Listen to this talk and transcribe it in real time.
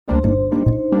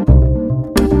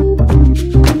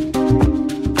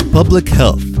Public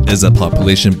health is a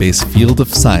population-based field of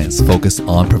science focused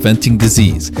on preventing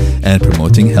disease and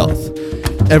promoting health.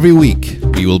 Every week,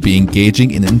 we will be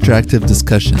engaging in interactive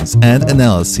discussions and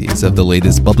analyses of the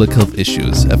latest public health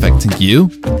issues affecting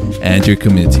you and your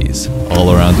communities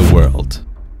all around the world.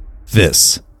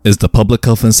 This is the Public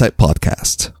Health Insight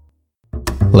Podcast.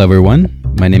 Hello everyone,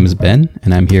 my name is Ben,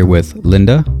 and I'm here with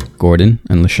Linda, Gordon,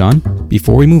 and LaShawn.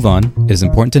 Before we move on, it is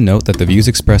important to note that the views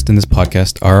expressed in this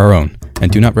podcast are our own,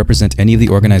 and do not represent any of the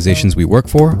organizations we work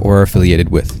for or are affiliated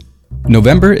with.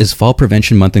 November is Fall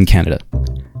Prevention Month in Canada.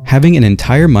 Having an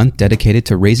entire month dedicated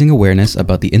to raising awareness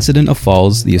about the incident of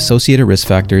falls, the associated risk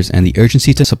factors, and the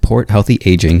urgency to support healthy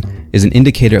aging is an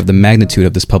indicator of the magnitude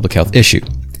of this public health issue.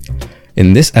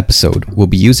 In this episode, we'll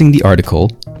be using the article,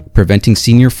 Preventing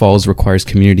Senior Falls Requires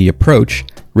Community Approach,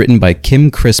 written by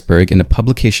Kim Chrisberg in a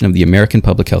publication of the American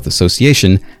Public Health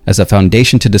Association, as a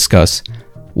foundation to discuss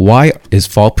why is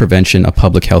fall prevention a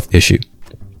public health issue.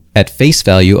 At face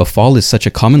value, a fall is such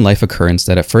a common life occurrence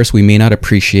that at first we may not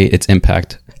appreciate its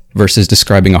impact versus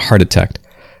describing a heart attack.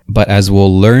 But as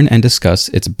we'll learn and discuss,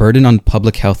 its burden on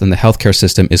public health and the healthcare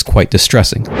system is quite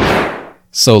distressing.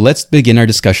 So let's begin our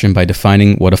discussion by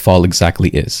defining what a fall exactly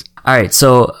is. All right,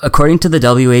 so according to the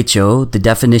WHO, the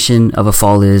definition of a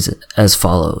fall is as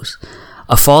follows.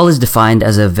 A fall is defined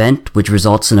as an event which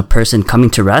results in a person coming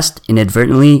to rest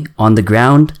inadvertently on the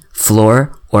ground,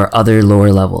 floor, or other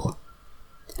lower level.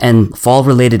 And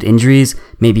fall-related injuries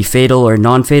may be fatal or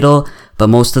non-fatal, but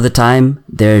most of the time,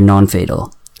 they're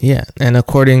non-fatal. Yeah, and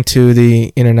according to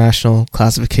the International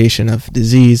Classification of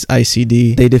Disease,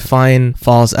 ICD, they define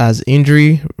falls as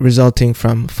injury resulting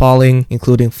from falling,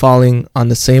 including falling on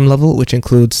the same level, which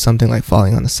includes something like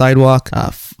falling on the sidewalk,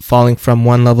 falling from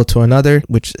one level to another,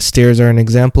 which stairs are an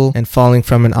example, and falling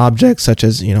from an object such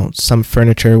as, some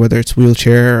furniture, whether it's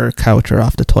wheelchair or couch or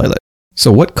off the toilet.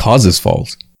 So what causes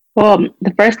falls? Well,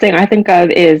 the first thing I think of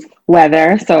is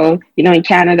weather. So, in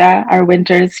Canada, our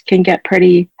winters can get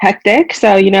pretty hectic.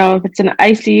 So, if it's an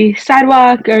icy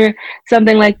sidewalk or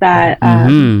something like that,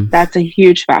 that's a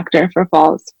huge factor for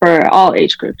falls for all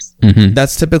age groups. Mm-hmm.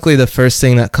 That's typically the first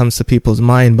thing that comes to people's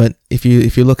mind. But if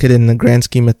you look at it in the grand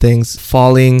scheme of things,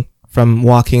 falling from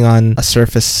walking on a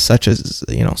surface such as,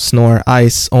 snow or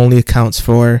ice only accounts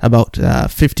for about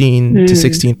 15 to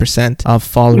 16% of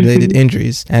fall-related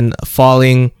injuries. And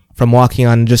falling from walking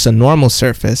on just a normal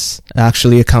surface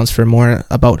actually accounts for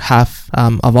about half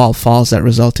of all falls that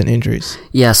result in injuries.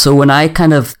 Yeah, so when I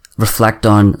kind of reflect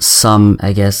on some,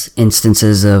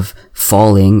 instances of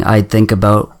falling, I think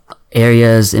about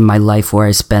areas in my life where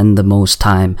I spend the most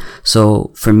time.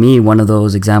 So for me, one of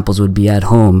those examples would be at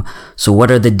home. So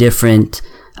what are the different,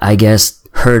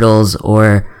 hurdles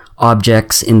or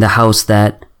objects in the house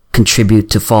that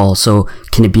contribute to fall? So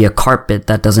can it be a carpet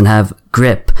that doesn't have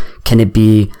grip? Can it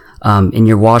be in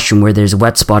your washroom where there's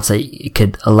wet spots that it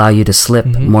could allow you to slip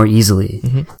more easily?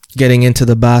 Getting into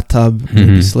the bathtub,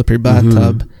 maybe slippery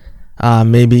bathtub,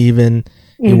 maybe even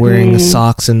you're wearing the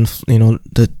socks and,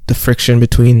 the friction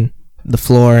between the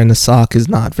floor and the sock is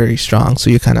not very strong.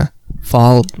 So you kind of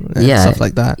fall and stuff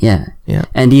like that. Yeah.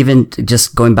 And even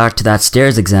just going back to that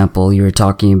stairs example, you were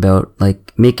talking about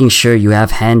making sure you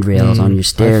have handrails on your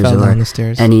stairs or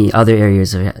any other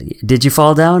areas. Did you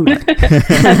fall down?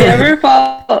 Have you ever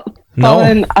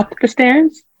fallen up the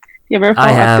stairs? You ever fall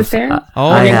up the stairs?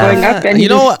 Going up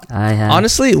and I have.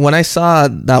 Honestly, when I saw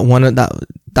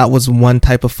that was one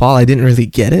type of fall, I didn't really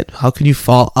get it. How could you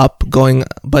fall up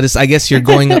but I guess you're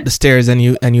going up the stairs and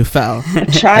you fell.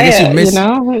 Try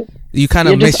it, you kind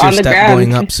of miss your step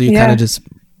going up, so you kind of just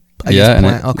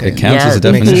it counts as a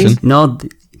definition. No,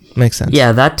 makes sense.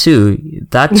 Yeah, that too.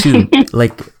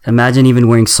 Imagine even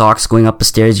wearing socks going up the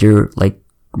stairs. You're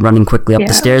running quickly up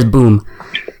the stairs. Boom.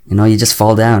 You just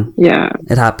fall down. Yeah.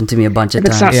 It happened to me a bunch of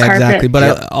times. Yeah, exactly.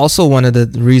 But also one of the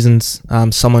reasons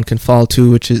someone can fall too,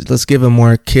 which is, let's give a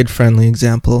more kid-friendly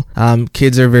example.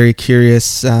 Kids are very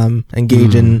curious,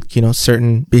 engage in,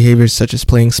 certain behaviors such as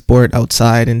playing sport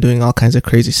outside and doing all kinds of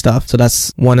crazy stuff. So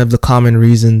that's one of the common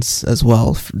reasons as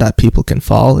well that people can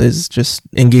fall, is just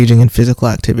engaging in physical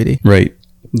activity. Right.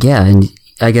 Yeah, and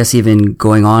I guess even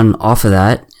going on off of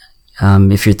that,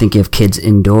 if you're thinking of kids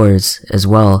indoors as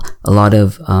well, a lot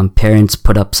of parents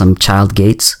put up some child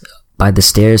gates by the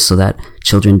stairs so that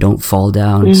children don't fall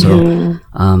down. So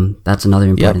that's another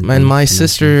important thing. And my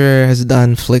sister has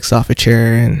done flicks off a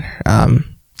chair and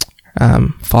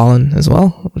fallen as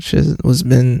well, which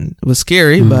was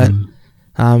scary, but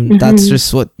That's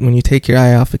just what, when you take your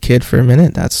eye off a kid for a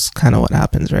minute, that's kind of what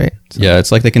happens, right? So, Yeah,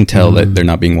 it's like they can tell that they're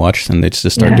not being watched and they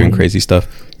just start doing crazy stuff.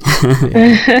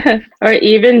 Or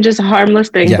even just harmless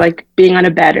things like being on a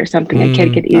bed or something. A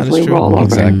kid could easily roll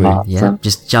over and fall. Yeah, So.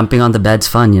 just jumping on the bed's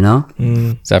fun, you know?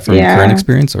 Is that from current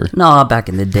experience or? No, back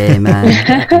in the day, man.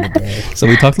 Back in the day. So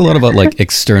we talked a lot about like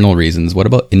external reasons. What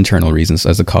about internal reasons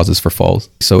as the causes for falls?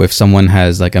 So if someone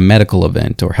has like a medical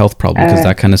event or health problem, because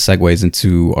that kind of segues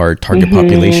into our target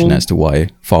population as to why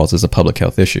falls is a public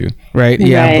health issue. Right.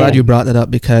 Yeah, I'm glad you brought that up,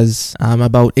 because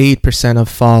about 8% of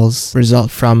falls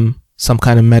result from some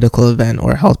kind of medical event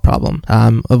or health problem,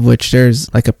 of which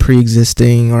there's like a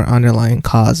pre-existing or underlying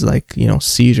cause, like, you know,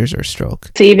 seizures or stroke.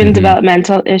 So even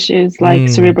developmental issues like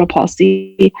cerebral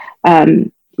palsy,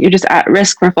 you're just at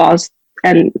risk for falls.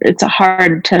 And it's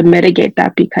hard to mitigate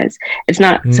that because it's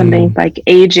not something like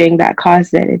aging that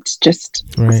caused it. It's just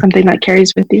something that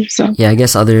carries with you. So yeah, I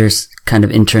guess other kind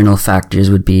of internal factors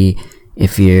would be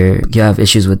if you have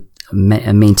issues with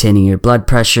maintaining your blood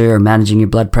pressure or managing your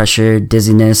blood pressure,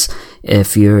 dizziness,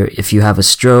 if you have a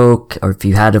stroke or if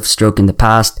you had a stroke in the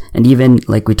past, and even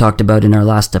like we talked about in our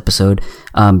last episode,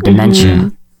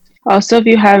 dementia. Also, if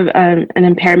you have an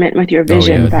impairment with your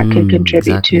vision, that could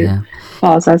contribute to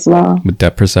falls as well. With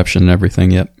depth perception and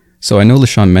everything, yep. So I know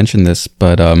LaShawn mentioned this,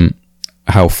 but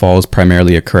how falls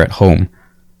primarily occur at home.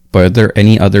 But are there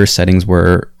any other settings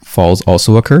where falls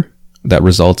also occur that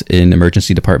result in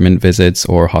emergency department visits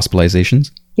or hospitalizations?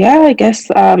 Yeah, I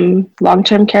guess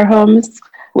long-term care homes,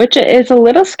 which is a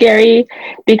little scary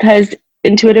because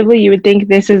intuitively you would think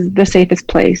this is the safest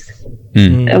place,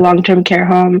 a long-term care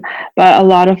home, but a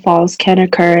lot of falls can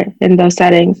occur in those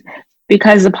settings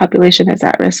because the population is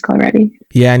at risk already.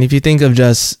 Yeah, and if you think of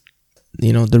just,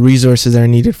 you know, the resources that are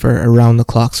needed for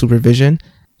around-the-clock supervision,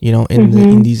 you know,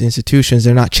 in these institutions,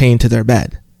 they're not chained to their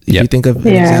bed. If you think of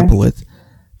an example with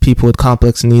people with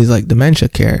complex needs like dementia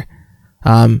care,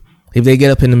 if they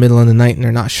get up in the middle of the night and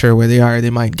they're not sure where they are, they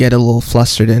might get a little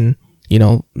flustered and, you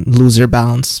know, lose their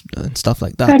balance and stuff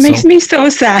like that. That makes me so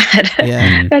sad.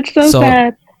 Yeah. That's so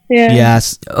sad. Yeah.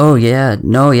 Yes. Oh yeah.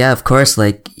 No, yeah, of course.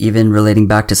 Like even relating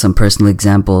back to some personal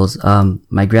examples,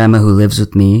 my grandma who lives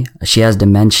with me, she has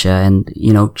dementia and,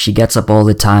 you know, she gets up all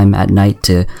the time at night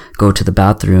to go to the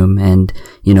bathroom. And,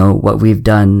 you know, what we've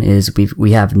done is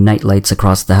we have night lights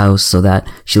across the house so that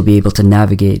she'll be able to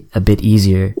navigate a bit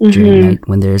easier during the night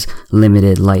when there's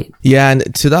limited light. Yeah.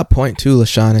 And to that point too,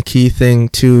 LaShawn, a key thing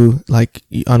too, like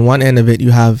on one end of it,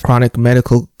 you have chronic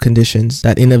medical conditions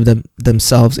that in of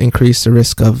themselves increase the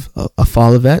risk of a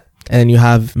fall event, and you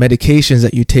have medications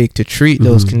that you take to treat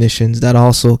those conditions that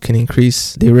also can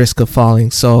increase the risk of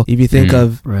falling. So if you think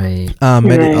of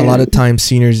a lot of times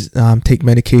seniors take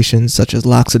medications such as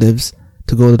laxatives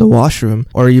to go to the washroom,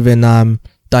 or even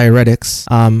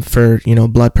diuretics for, you know,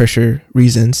 blood pressure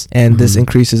reasons, and this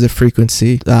increases the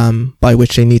frequency by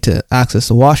which they need to access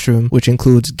the washroom, which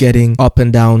includes getting up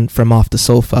and down from off the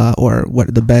sofa or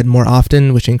the bed more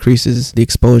often, which increases the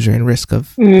exposure and risk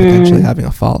of potentially having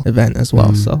a fall event as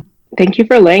well. So thank you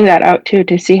for laying that out too,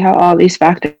 to see how all these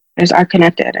factors are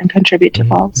connected and contribute to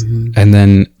falls. And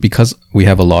then because we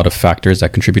have a lot of factors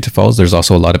that contribute to falls, there's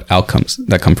also a lot of outcomes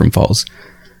that come from falls.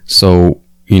 So,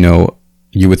 you know,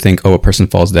 you would think, oh, a person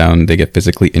falls down, they get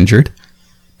physically injured.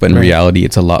 But in reality,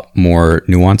 it's a lot more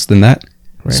nuanced than that.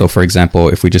 Right. So, for example,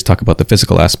 if we just talk about the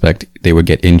physical aspect, they would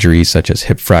get injuries such as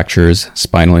hip fractures,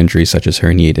 spinal injuries such as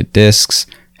herniated discs,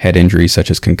 head injuries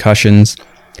such as concussions.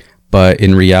 But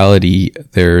in reality,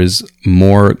 there's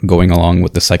more going along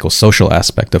with the psychosocial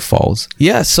aspect of falls.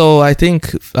 Yeah, so I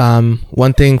think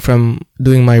one thing from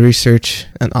doing my research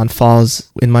on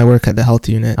falls in my work at the health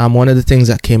unit, one of the things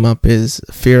that came up is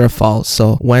fear of falls.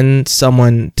 So when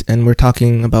someone, and we're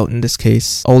talking about in this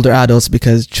case older adults,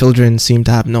 because children seem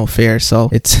to have no fear, so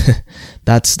it's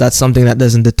that's something that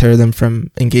doesn't deter them from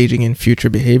engaging in future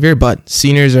behavior. But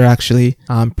seniors are actually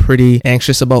pretty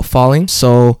anxious about falling.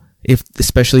 So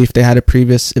especially if they had a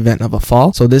previous event of a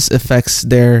fall. So this affects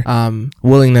their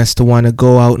willingness to want to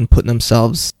go out and put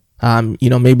themselves, you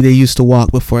know, maybe they used to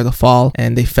walk before the fall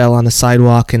and they fell on the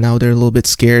sidewalk and now they're a little bit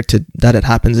scared that it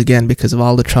happens again because of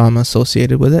all the trauma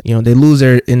associated with it. You know, they lose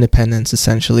their independence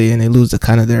essentially, and they lose the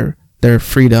kind of their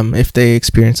freedom if they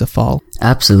experience a fall.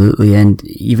 Absolutely. And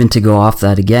even to go off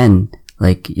that again,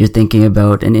 like you're thinking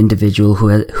about an individual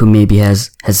who maybe has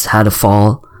had a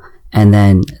fall, and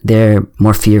then they're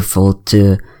more fearful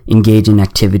to engage in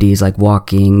activities like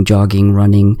walking, jogging,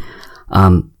 running.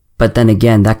 But then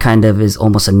again, that kind of is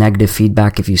almost a negative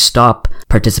feedback if you stop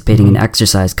participating in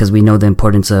exercise, because we know the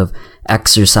importance of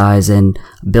exercise and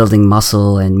building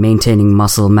muscle and maintaining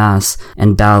muscle mass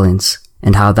and balance.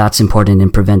 and how that's important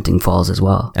in preventing falls as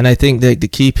well. And I think the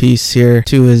key piece here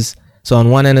too is, so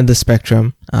on one end of the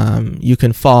spectrum, you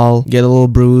can fall, get a little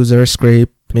bruise or a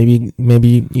scrape.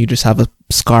 Maybe you just have a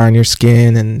scar on your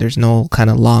skin and there's no kind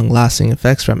of long lasting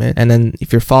effects from it. And then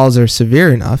if your falls are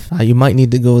severe enough, you might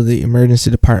need to go to the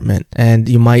emergency department, and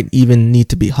you might even need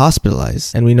to be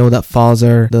hospitalized. And we know that falls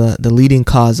are the leading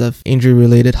cause of injury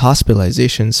related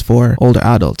hospitalizations for older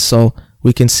adults. So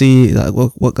we can see like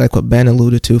what Ben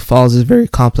alluded to, falls is a very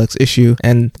complex issue,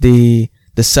 and the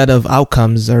set of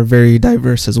outcomes are very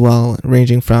diverse as well,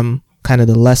 ranging from kind of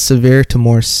the less severe to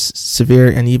more severe,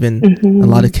 and even a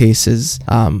lot of cases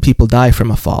people die from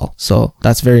a fall. So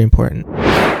that's very important.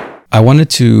 I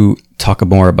wanted to talk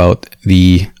more about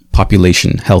the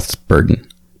population health burden,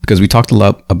 because we talked a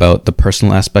lot about the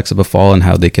personal aspects of a fall and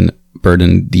how they can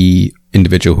burden the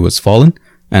individual who has fallen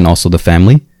and also the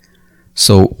family.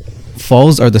 So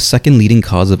falls are the second leading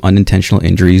cause of unintentional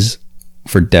injuries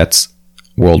for deaths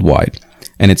worldwide.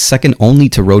 And it's second only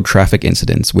to road traffic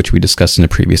incidents, which we discussed in a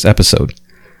previous episode.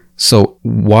 So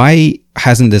why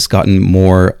hasn't this gotten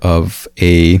more of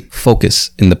a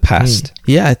focus in the past?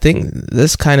 Yeah, I think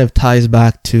this kind of ties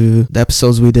back to the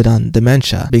episodes we did on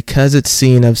dementia, because it's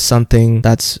seen as something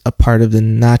that's a part of the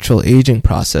natural aging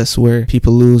process, where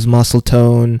people lose muscle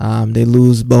tone, they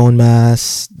lose bone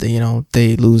mass,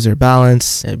 they lose their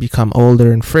balance, they become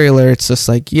older and frailer. It's just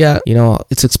like,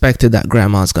 it's expected that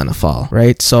grandma's gonna fall,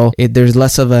 right? So there's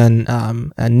less of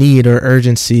a need or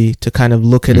urgency to kind of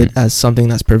look at it as something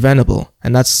that's preventable.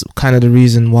 And that's kind of the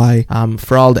reason why,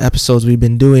 for all the episodes we've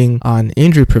been doing on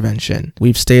injury prevention,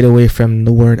 we've stayed away from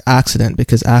the word accident,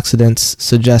 because accidents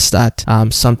suggest that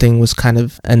something was kind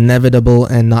of inevitable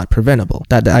and not preventable,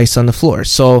 that the ice on the floor.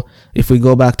 So if we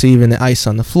go back to even the ice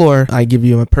on the floor, I give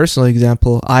you a personal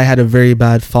example. I had a very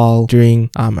bad fall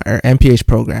during our MPH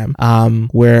program,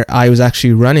 where I was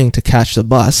actually running to catch the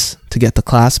bus to get to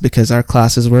class, because our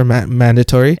classes were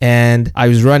mandatory, and I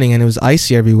was running and it was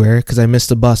icy everywhere because I missed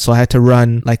the bus. So I had to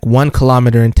run like 1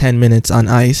 kilometer in 10 minutes on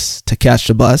ice to catch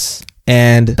the bus.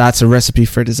 And that's a recipe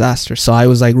for disaster. So I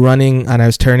was like running and I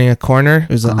was turning a corner.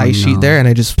 There's an ice sheet there, and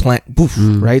I just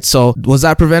right? So was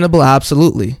that preventable?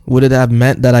 Absolutely. Would it have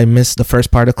meant that I missed the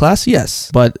first part of class? Yes.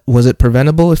 But was it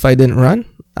preventable if I didn't run?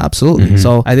 Absolutely.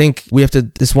 So I think we have to,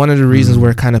 it's one of the reasons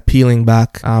we're kind of peeling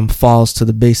back falls to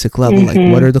the basic level.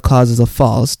 Like, what are the causes of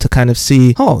falls, to kind of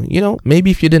see,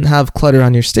 maybe if you didn't have clutter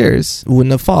on your stairs, you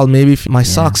wouldn't have fallen. Maybe if my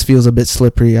socks feels a bit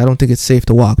slippery, I don't think it's safe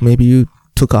to walk. Maybe you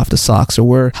took off the socks or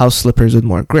wear house slippers with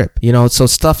more grip. So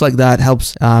stuff like that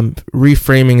helps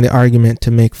reframing the argument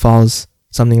to make falls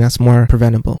something that's more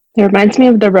preventable. It reminds me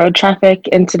of the road traffic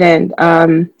incident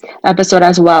episode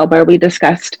as well, where we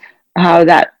discussed how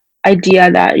that idea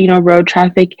that road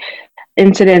traffic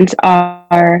incidents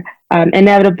are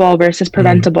inevitable versus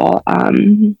preventable.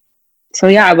 So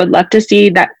I would love to see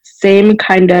that same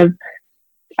kind of,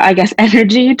 I guess,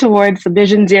 energy towards the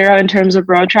vision zero in terms of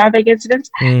road traffic incidents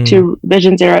to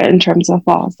vision zero in terms of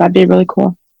falls. That'd be really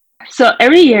cool. So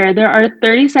every year there are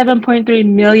 37.3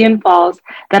 million falls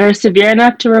that are severe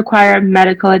enough to require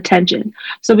medical attention.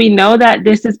 So we know that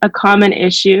this is a common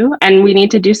issue and we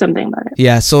need to do something about it.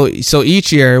 Yeah, so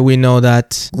each year we know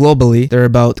that globally there are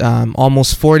about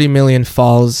almost 40 million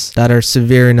falls that are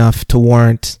severe enough to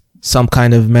warrant some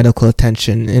kind of medical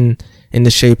attention in the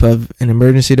shape of an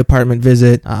emergency department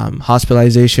visit,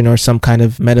 hospitalization, or some kind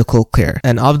of medical care.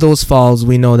 And of those falls,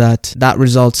 we know that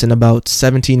results in about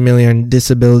 17 million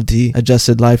disability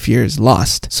adjusted life years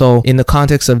lost. So in the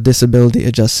context of disability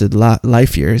adjusted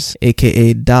life years,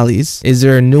 aka DALYs, is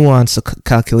there a nuance of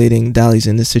calculating DALYs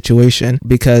in this situation?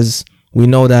 Because we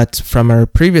know that from our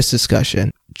previous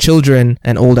discussion, children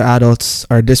and older adults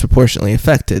are disproportionately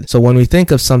affected. So when we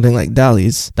think of something like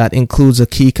DALYs, that includes a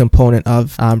key component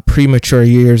of premature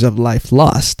years of life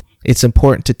lost. It's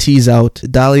important to tease out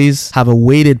DALYs have a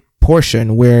weighted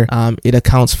portion where it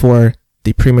accounts for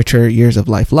the premature years of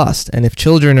life lost. And if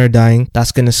children are dying,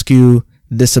 that's going to skew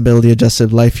disability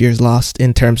adjusted life years lost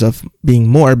in terms of being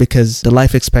more, because the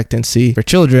life expectancy for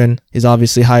children is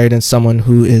obviously higher than someone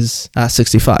who is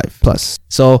 65 plus.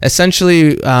 So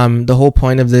essentially, the whole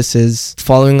point of this is,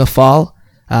 following a fall,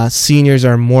 seniors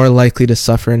are more likely to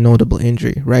suffer a notable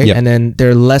injury, right? Yep. And then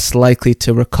they're less likely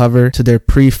to recover to their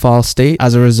pre-fall state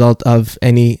as a result of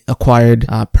any acquired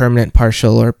permanent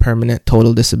partial or permanent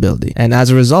total disability. And as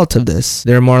a result of this,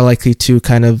 they're more likely to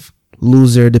kind of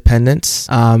lose their dependence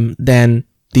than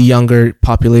the younger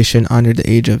population under the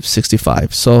age of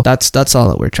 65. So that's all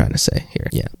that we're trying to say here.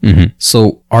 Yeah.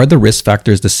 So are the risk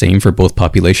factors the same for both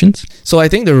populations? So I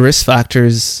think the risk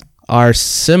factors are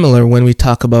similar when we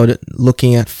talk about it,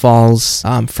 looking at falls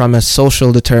from a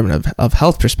social determinant of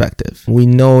health perspective. We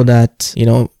know that,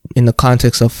 in the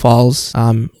context of falls,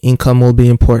 income will be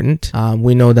important.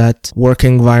 We know that work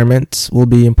environments will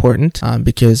be important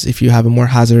because if you have a more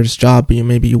hazardous job,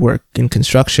 maybe you work in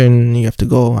construction, you have to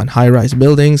go on high-rise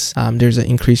buildings, there's an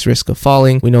increased risk of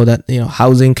falling. We know that,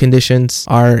 housing conditions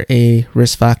are a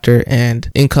risk factor, and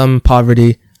income,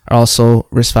 poverty are also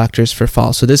risk factors for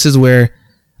fall. So this is where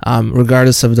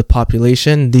regardless of the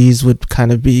population, these would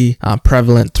kind of be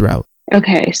prevalent throughout.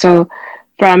 Okay, so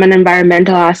from an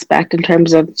environmental aspect in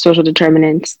terms of social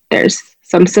determinants, there's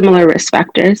some similar risk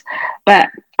factors, but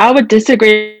I would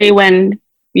disagree when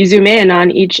you zoom in on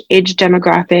each age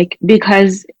demographic,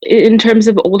 because in terms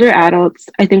of older adults,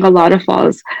 I think a lot of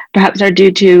falls perhaps are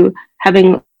due to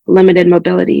having limited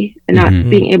mobility and not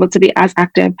being able to be as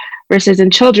active, versus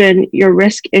in children, your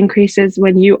risk increases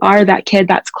when you are that kid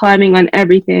that's climbing on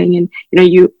everything, and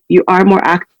you are more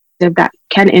active. That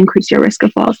can increase your risk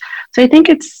of falls. So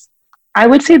I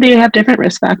would say they have different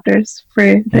risk factors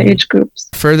for the age groups.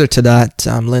 Further to that,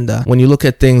 Linda, when you look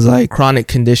at things like chronic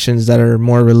conditions that are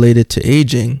more related to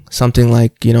aging, something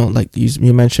like, like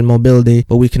you mentioned mobility,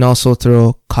 but we can also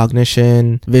throw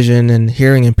cognition, vision, and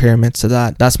hearing impairments to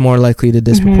that. That's more likely to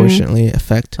disproportionately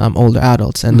affect older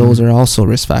adults. And those are also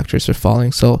risk factors for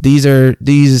falling. So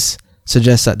these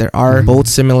suggests that there are both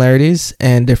similarities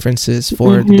and differences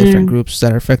for the different groups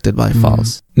that are affected by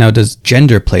falls. Now, does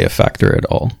gender play a factor at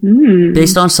all?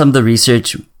 Based on some of the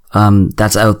research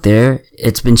that's out there,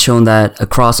 it's been shown that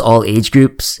across all age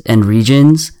groups and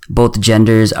regions, both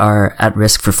genders are at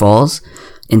risk for falls.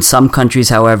 In some countries,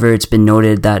 however, it's been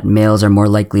noted that males are more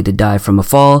likely to die from a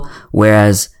fall,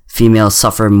 whereas females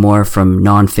suffer more from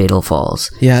non-fatal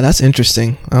falls. Yeah, that's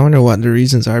interesting. I wonder what the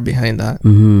reasons are behind that.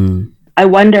 I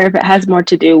wonder if it has more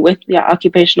to do with the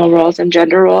occupational roles and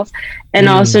gender roles, and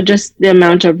also just the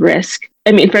amount of risk.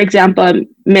 I mean, for example,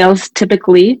 males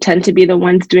typically tend to be the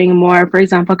ones doing more, for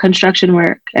example, construction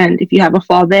work. And if you have a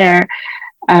fall there,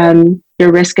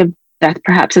 your risk of death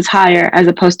perhaps is higher, as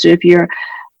opposed to if you're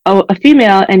a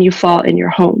female and you fall in your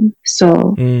home.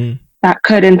 So that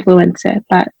could influence it,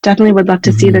 but definitely would love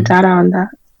to see the data on that.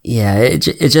 Yeah, it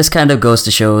just kind of goes to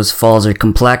show falls are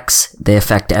complex. They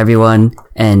affect everyone.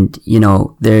 And,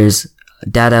 there's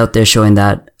data out there showing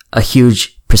that a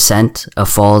huge percent of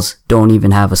falls don't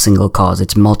even have a single cause.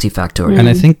 It's multifactorial. And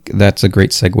I think that's a great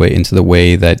segue into the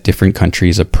way that different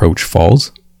countries approach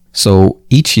falls. So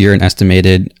each year, an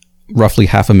estimated roughly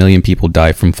 500,000 people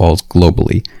die from falls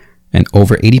globally. And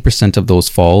over 80% of those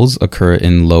falls occur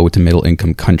in low to middle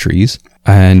income countries.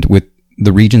 And with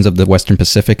the regions of the Western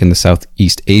Pacific and the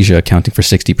Southeast Asia accounting for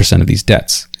 60% of these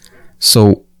deaths.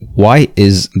 So why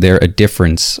is there a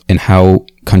difference in how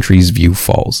countries view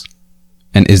falls?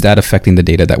 And is that affecting the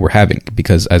data that we're having?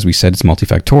 Because as we said, it's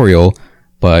multifactorial,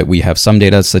 but we have some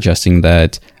data suggesting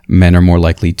that men are more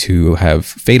likely to have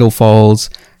fatal falls,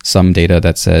 some data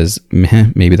that says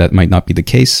maybe that might not be the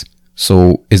case.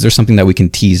 So is there something that we can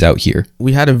tease out here?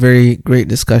 We had a very great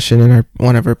discussion in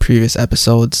one of our previous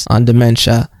episodes on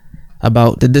dementia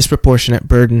about the disproportionate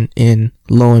burden in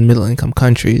low and middle income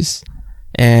countries.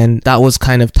 And that was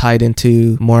kind of tied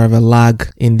into more of a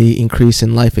lag in the increase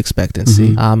in life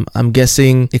expectancy. I'm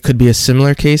guessing it could be a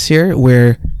similar case here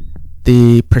where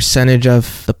the percentage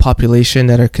of the population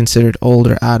that are considered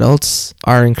older adults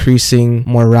are increasing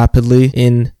more rapidly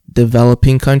in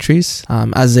developing countries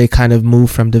as they kind of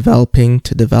move from developing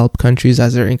to developed countries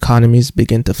as their economies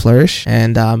begin to flourish,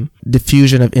 and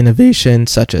diffusion of innovation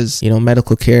such as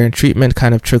medical care and treatment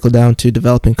kind of trickle down to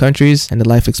developing countries and the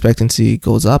life expectancy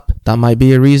goes up. That might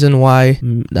be a reason why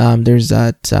there's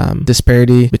that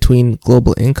disparity between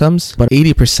global incomes, but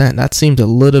 80%, that seems a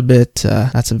little bit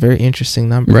that's a very interesting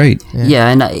number, right? Yeah,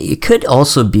 and it could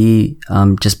also be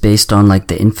just based on like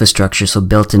the infrastructure, so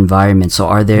built environment. So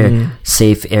are there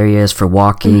safe areas for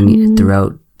walking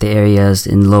throughout the areas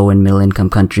in low and middle income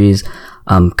countries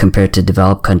compared to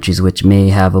developed countries, which may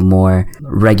have a more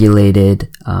regulated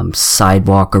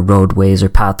sidewalk or roadways or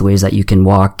pathways that you can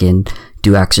walk and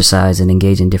do exercise and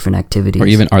engage in different activities? Or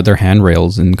even are there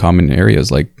handrails in common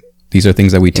areas? Like, these are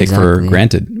things that we take for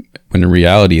granted, when in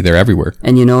reality they're everywhere.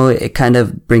 And it kind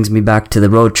of brings me back to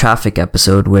the road traffic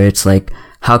episode, where it's like,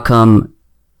 how come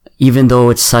even though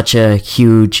it's such a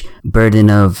huge burden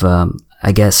of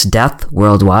death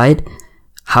worldwide,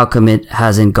 how come it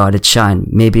hasn't got its shine?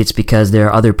 Maybe it's because there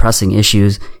are other pressing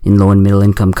issues in low and middle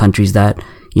income countries that,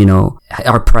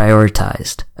 are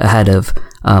prioritized ahead of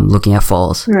looking at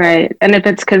falls. Right. And if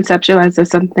it's conceptualized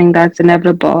as something that's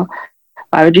inevitable,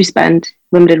 why would you spend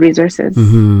limited resources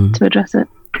to address it?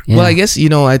 Yeah. Well, I guess,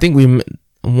 I think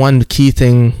one key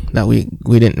thing that we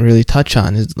didn't really touch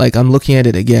on is, like, I'm looking at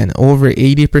it again, over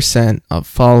 80% of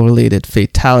fall related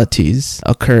fatalities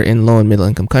occur in low and middle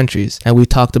income countries. And we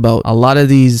talked about a lot of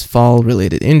these fall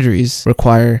related injuries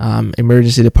require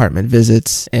emergency department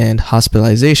visits and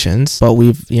hospitalizations. But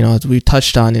as we've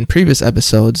touched on in previous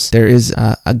episodes, there is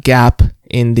a gap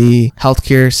in the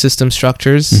healthcare system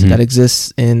structures that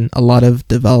exists in a lot of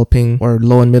developing or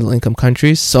low and middle income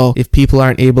countries. So if people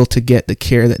aren't able to get the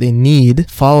care that they need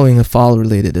following a fall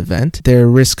related event, their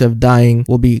risk of dying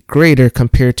will be greater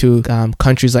compared to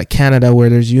countries like Canada, where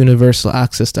there's universal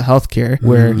access to healthcare,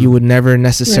 where you would never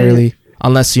necessarily,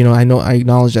 unless, I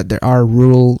acknowledge that there are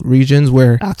rural regions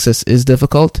where access is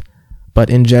difficult, but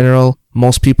in general,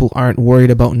 most people aren't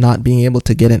worried about not being able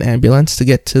to get an ambulance to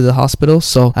get to the hospital.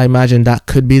 So I imagine that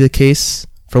could be the case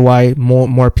for why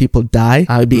more people die.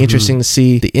 It would be interesting to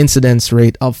see the incidence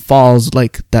rate of falls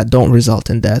like that don't result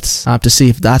in deaths, to see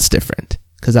if that's different,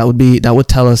 because that would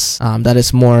tell us that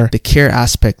it's more the care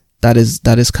aspect that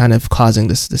is kind of causing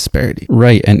this disparity.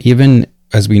 Right. And even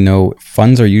as we know,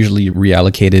 funds are usually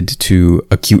reallocated to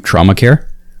acute trauma care.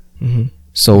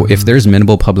 So if there's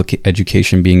minimal public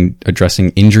education being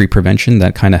addressing injury prevention,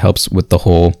 that kind of helps with the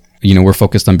whole, we're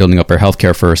focused on building up our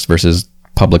healthcare first versus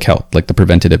public health, like the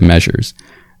preventative measures.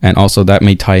 And also that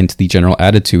may tie into the general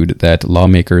attitude that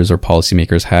lawmakers or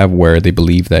policymakers have, where they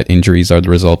believe that injuries are the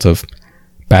result of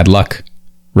bad luck,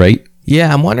 right?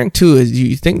 Yeah, I'm wondering too, do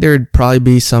you think there'd probably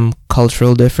be some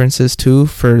cultural differences too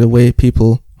for the way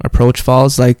people approach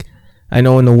falls? Like, I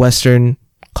know in the Western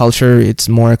culture, it's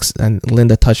more, and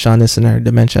Linda touched on this in our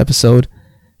dementia episode,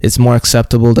 it's more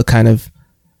acceptable to kind of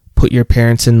put your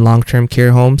parents in long-term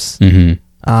care homes.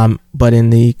 But in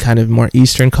the kind of more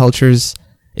Eastern cultures,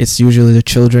 it's usually the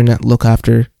children that look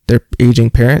after their aging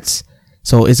parents.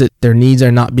 So is it their needs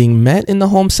are not being met in the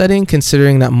home setting,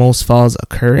 considering that most falls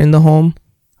occur in the home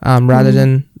rather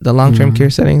than the long-term care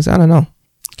settings? I don't know.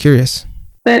 Curious.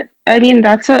 But I mean,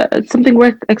 that's something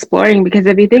worth exploring, because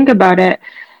if you think about it,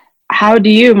 how do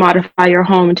you modify your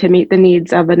home to meet the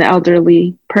needs of an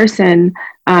elderly person?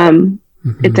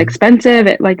 It's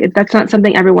expensive. That's not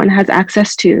something everyone has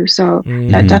access to. So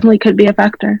that definitely could be a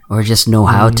factor. Or just know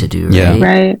how to do, right? Yeah.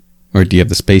 Right. Or do you have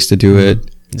the space to do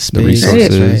it? The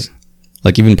resources. Right.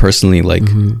 Like, even personally,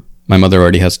 my mother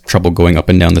already has trouble going up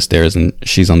and down the stairs, and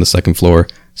she's on the second floor.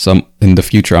 So in the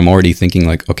future, I'm already thinking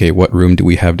like, okay, what room do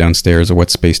we have downstairs, or what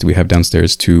space do we have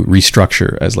downstairs to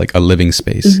restructure as like a living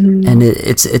space? And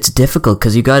it's difficult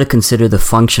because you got to consider the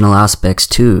functional aspects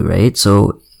too, right?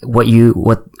 So what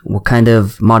kind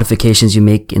of modifications you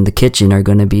make in the kitchen are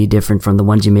going to be different from the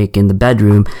ones you make in the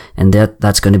bedroom, and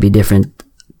that's going to be different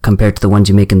compared to the ones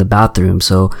you make in the bathroom.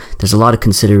 So there's a lot of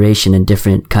consideration and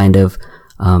different kind of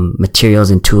materials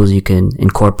and tools you can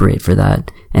incorporate for that.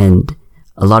 And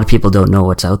a lot of people don't know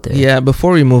what's out there. Yeah,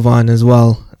 before we move on as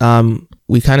well,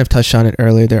 we kind of touched on it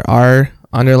earlier. There are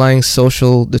underlying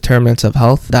social determinants of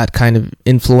health that kind of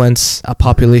influence a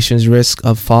population's risk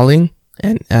of falling,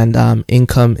 and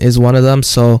income is one of them.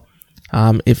 So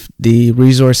if the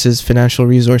financial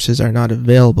resources are not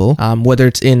available, whether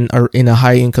it's in a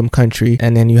high income country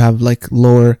and then you have like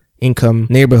lower income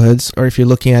neighborhoods, or if you're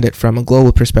looking at it from a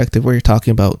global perspective where you're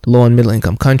talking about low and middle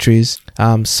income countries,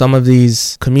 some of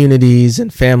these communities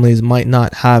and families might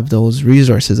not have those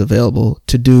resources available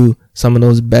to do some of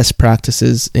those best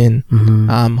practices in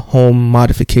home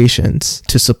modifications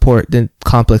to support the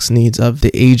complex needs of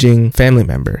the aging family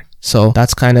member. So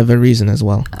that's kind of a reason as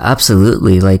well.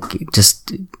 Absolutely. Like,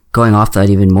 just going off that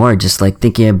even more, just like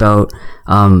thinking about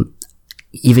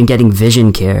even getting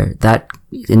vision care, that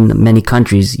in many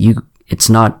countries, it's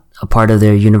not a part of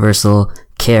their universal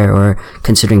care, or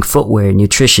considering footwear,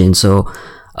 nutrition. So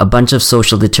a bunch of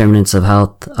social determinants of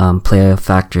health play a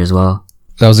factor as well.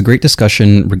 That was a great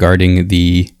discussion regarding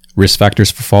the risk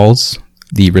factors for falls,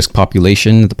 the risk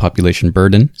population, the population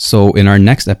burden. So in our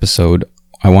next episode,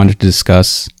 I wanted to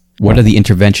discuss what are the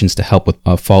interventions to help with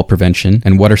fall prevention,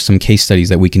 and what are some case studies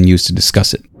that we can use to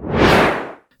discuss it.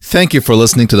 Thank you for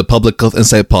listening to the Public Health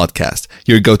Insight Podcast,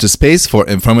 your go-to space for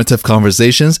informative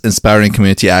conversations, inspiring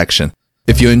community action.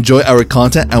 If you enjoy our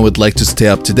content and would like to stay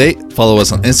up to date, follow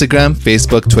us on Instagram,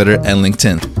 Facebook, Twitter, and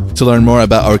LinkedIn. To learn more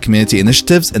about our community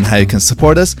initiatives and how you can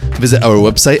support us, visit our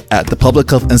website at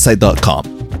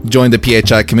thepublichealthinsight.com. Join the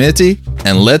PHI community,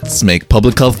 and let's make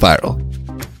public health viral.